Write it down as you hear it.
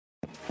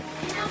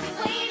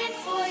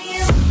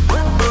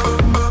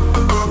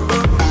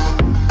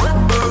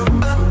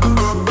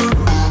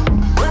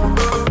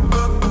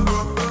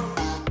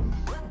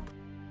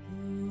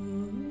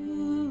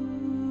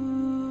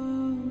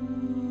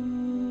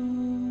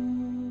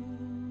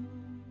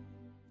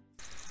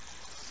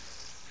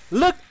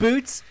Look,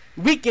 Boots,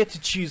 we get to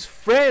choose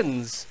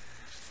friends.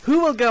 Who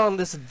will go on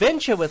this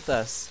adventure with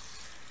us?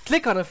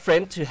 Click on a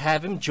friend to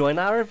have him join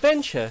our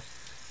adventure.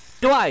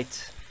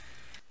 Dwight.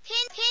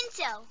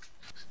 Pinto.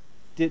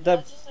 Did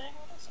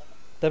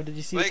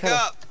you see the color? Wake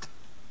up!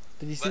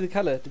 Did you see the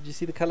color? Did you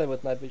see the color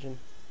with night vision?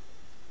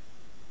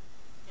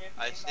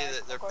 I see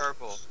that they're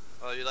purple.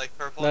 Oh, you like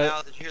purple No.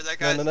 now? Did you hear that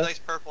guy? No. He likes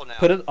purple now.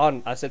 Put it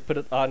on. I said put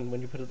it on.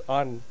 When you put it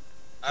on.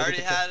 I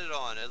already had it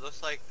on. It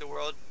looks like the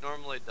world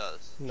normally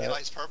does. He No,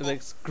 likes purple. it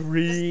looks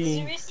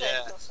green.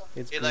 Yeah.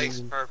 It's He green.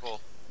 likes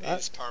purple.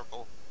 He's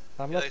purple.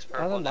 I'm he not, likes I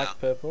purple don't now. like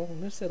purple.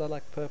 Who said I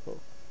like purple?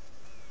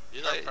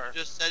 You Purple.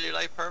 just said you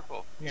like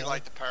purple. You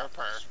like the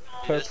purple.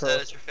 You just said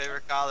Purple. it's your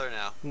favorite color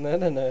now. No,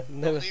 never.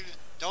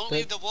 Don't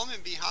leave the woman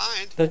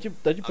behind. Don't you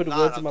put I'm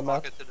words not, in my I'm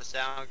mouth? talking to the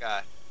sound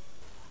guy.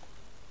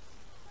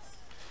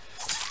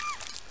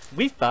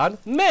 We found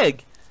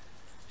Meg.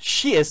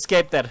 She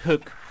escaped that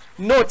hook.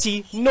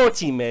 Naughty,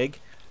 naughty Meg.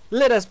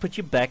 Let us put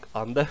you back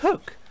on the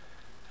hook.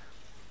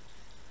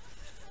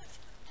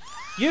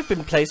 You've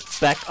been placed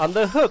back on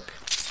the hook.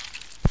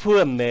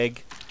 Poor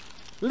Meg.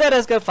 Let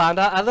us go find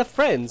our other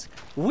friends.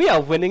 We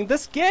are winning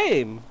this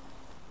game.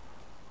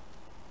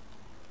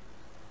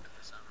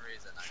 For some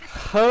reason,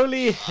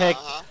 Holy heck.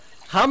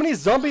 How many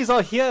zombies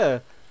are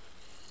here?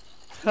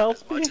 Help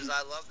as me. much as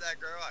I love that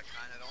girl, I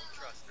kinda don't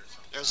trust her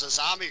sometimes. There's a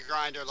zombie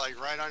grinder like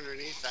right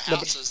underneath the No,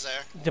 but- houses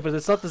there. Yeah, but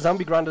it's not the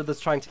zombie grinder that's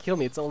trying to kill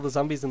me. It's all the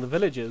zombies in the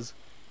villages.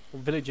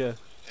 Villager.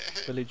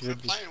 You're Village.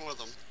 playing with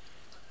them.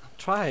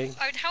 Trying.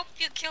 I would help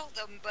you kill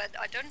them, but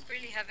I don't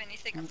really have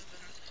anything other than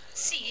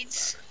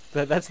seeds.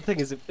 That's the thing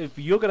is, if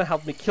you're gonna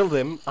help me kill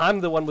them,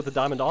 I'm the one with the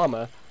diamond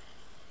armor.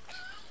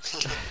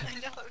 I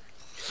know.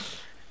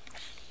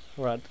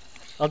 Right.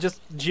 I'll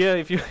just Gia,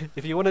 if you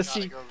want to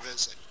Gotta see go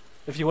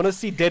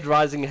visit. Dead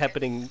Rising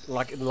happening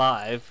like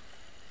live,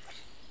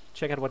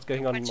 check out what's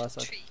going on in my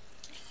side. Tree.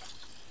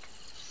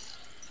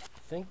 I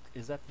think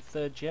is that the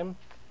third gem?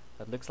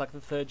 That looks like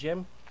the third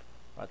gem.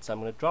 Right, so I'm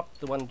gonna drop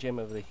the one gem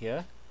over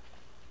here.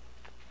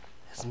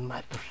 It's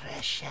my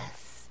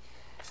precious,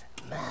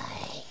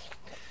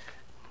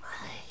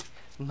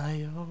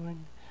 my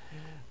own,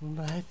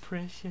 my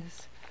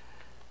precious,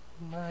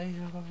 my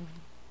own,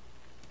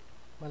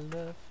 my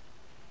love.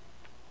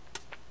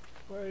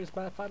 Where is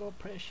my final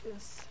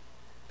precious?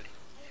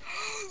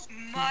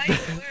 My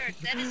word,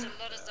 that is a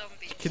lot of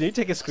zombies. Can you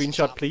take a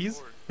screenshot,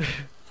 please?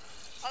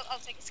 I'll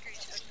take a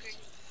screenshot quick.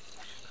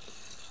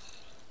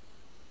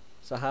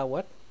 So how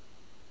what?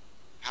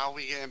 How are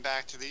we getting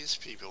back to these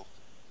people?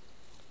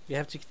 We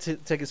have to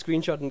take a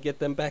screenshot and get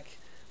them back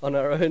on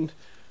our own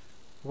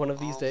one of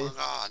these days.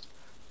 Oh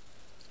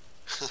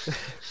my god.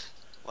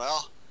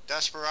 Well,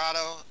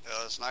 Desperado,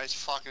 it was nice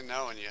fucking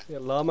knowing you. Yeah,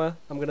 Llama,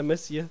 I'm gonna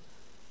miss you.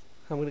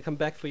 I'm gonna come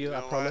back for you, You I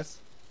know promise.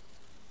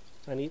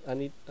 I need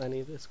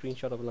a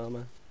screenshot of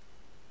Llama.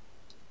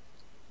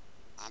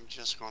 I'm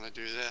just gonna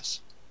do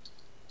this.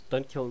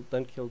 Don't kill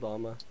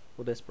Llama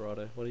or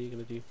Desperado. What are you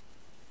gonna do?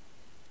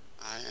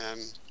 I am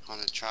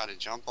gonna try to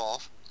jump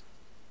off.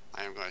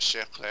 I am gonna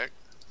shift click.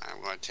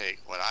 I'm gonna take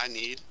what I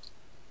need.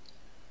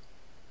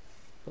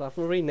 But I've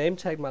already name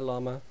tagged my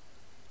Llama.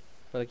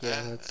 But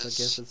again, Yeah, I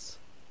guess it's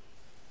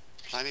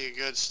Plenty of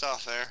good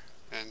stuff there,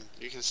 and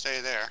you can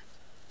stay there.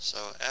 So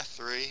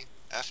F3,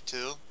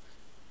 F2.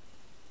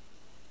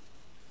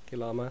 okay,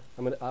 Llama.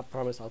 I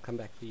promise I'll come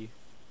back for you.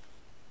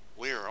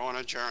 We are on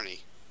a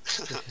journey.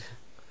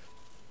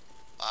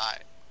 Bye.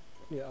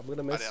 Yeah, I'm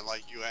gonna I miss. didn't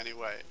like you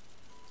anyway.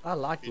 I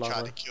like You tried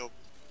Llama. to kill.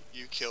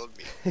 You killed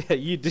me. Yeah,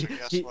 you did. So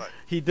guess what?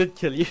 He did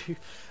kill you.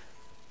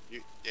 Yeah,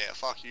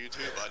 fuck you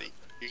too, buddy.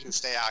 You can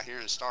stay out here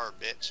and starve,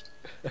 bitch.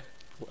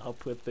 Wow,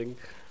 poor thing.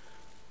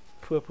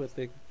 Poor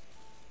thing.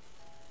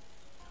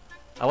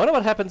 I wonder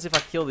what happens if I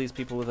kill these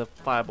people with a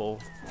fireball.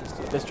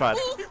 Let's try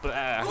it.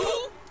 Blah.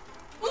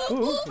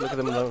 Ooh, look at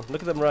them run.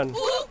 Look at them run.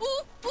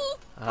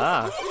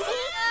 Ah.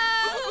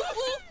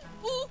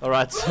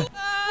 Alright,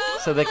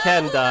 so they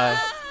can die.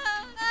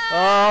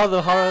 Oh,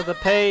 the horror, the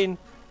pain.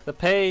 The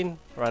pain.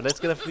 Right, let's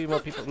get a few more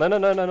people. No,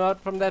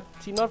 not from that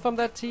team. Not from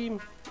that team.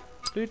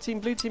 Blue team,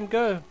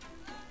 go.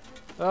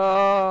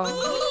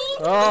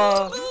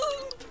 Oh.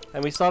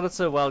 And we started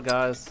so well,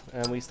 guys.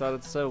 And we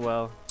started so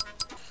well.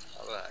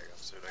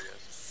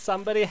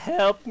 Somebody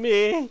help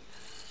me.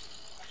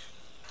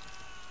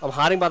 I'm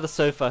hiding by the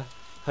sofa.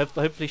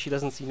 Hopefully she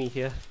doesn't see me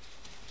here.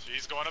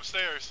 She's going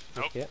upstairs.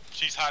 Nope. Okay.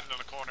 She's hiding in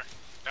the corner.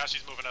 Now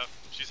she's moving up.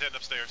 She's heading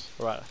upstairs.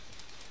 Right.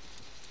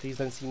 Please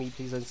don't see me.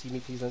 Please don't see me.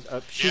 Please don't.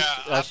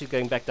 Yeah, She's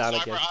going back down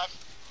Cyber, again. I've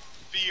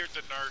feared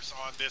the nurse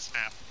on this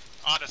map.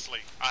 Honestly,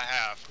 I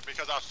have.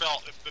 Because I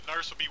felt if the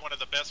nurse would be one of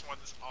the best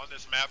ones on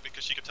this map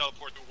because she could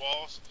teleport through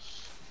walls,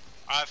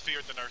 I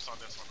feared the nurse on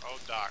this one. Oh,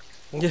 Doc.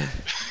 Yeah.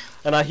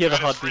 And I hear the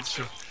That is heartbeats.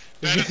 friendship.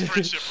 That is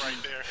friendship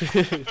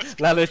right there.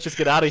 Now let's just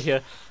get out of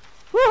here.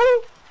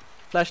 Woohoo!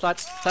 Flashlight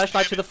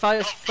to the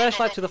face.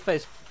 Flashlight to the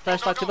face.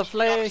 Flashlight to the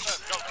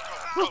face.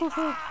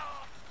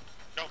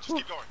 Go, just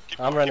keep going.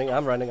 I'm running. Oh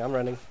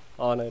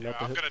no, Yeah, not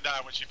the I'm hook. gonna die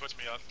when she puts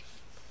me up.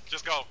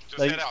 Just go. Just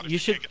No, head out. you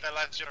should- Get that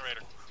last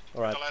generator.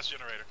 Alright. The last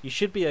generator. You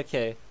should be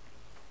okay.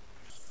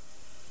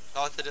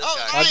 Talk to this Oh,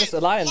 guy. Oh, just a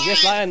lion.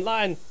 Yes, lion,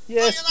 lion.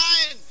 Yes. Oh,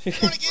 you're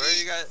lying. You're gonna get Where are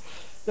you eaten. guys?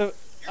 No,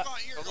 You're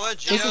going. You're Come going. on,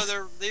 Gio, is-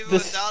 they're leaving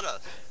this- without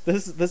us.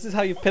 this is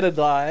how you pet a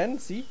lion.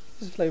 See,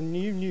 just play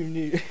new.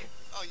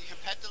 Oh, you can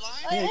pet the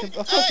lion? Yeah, you can,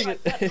 of course you Hey,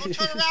 can. don't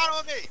turn around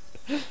on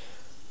me.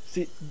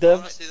 See, I Dev,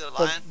 wanna see the look,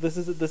 lion.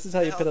 this is how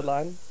you pet a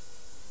lion.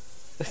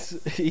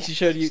 He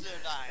showed you. They're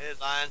dying. Hey,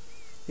 lion.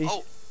 He,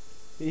 Oh,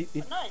 he,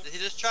 did he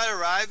just try to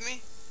ride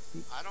me?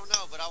 I don't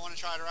know, but I want to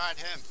try to ride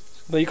him.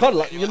 no, you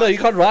can't. You know, you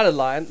can't ride a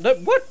lion. No,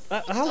 what?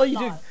 How are you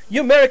doing?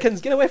 You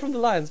Americans, get away from the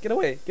lions. Get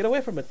away. Get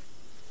away from it.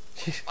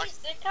 Please,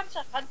 they come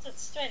to hunt it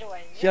straight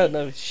away. Yeah, really.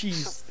 no,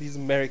 she's these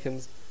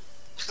Americans.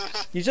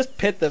 You just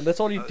pet them. That's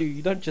all you do.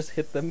 You don't just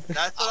hit them.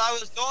 That's what I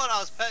was doing. I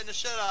was petting the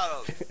shit out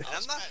of him. And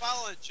I'm not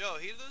following Joe.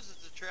 He loses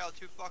the trail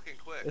too fucking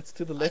quick. It's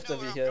to the I left know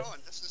of where you I'm here. going.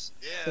 This is.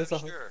 Yeah, There's a-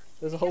 sure.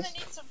 There's a You're whole. gonna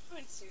need some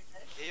food soon. Eh?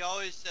 He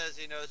always says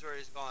he knows where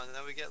he's going, and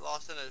then we get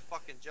lost in a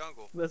fucking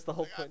jungle. That's the I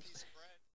whole got a point. piece of bread.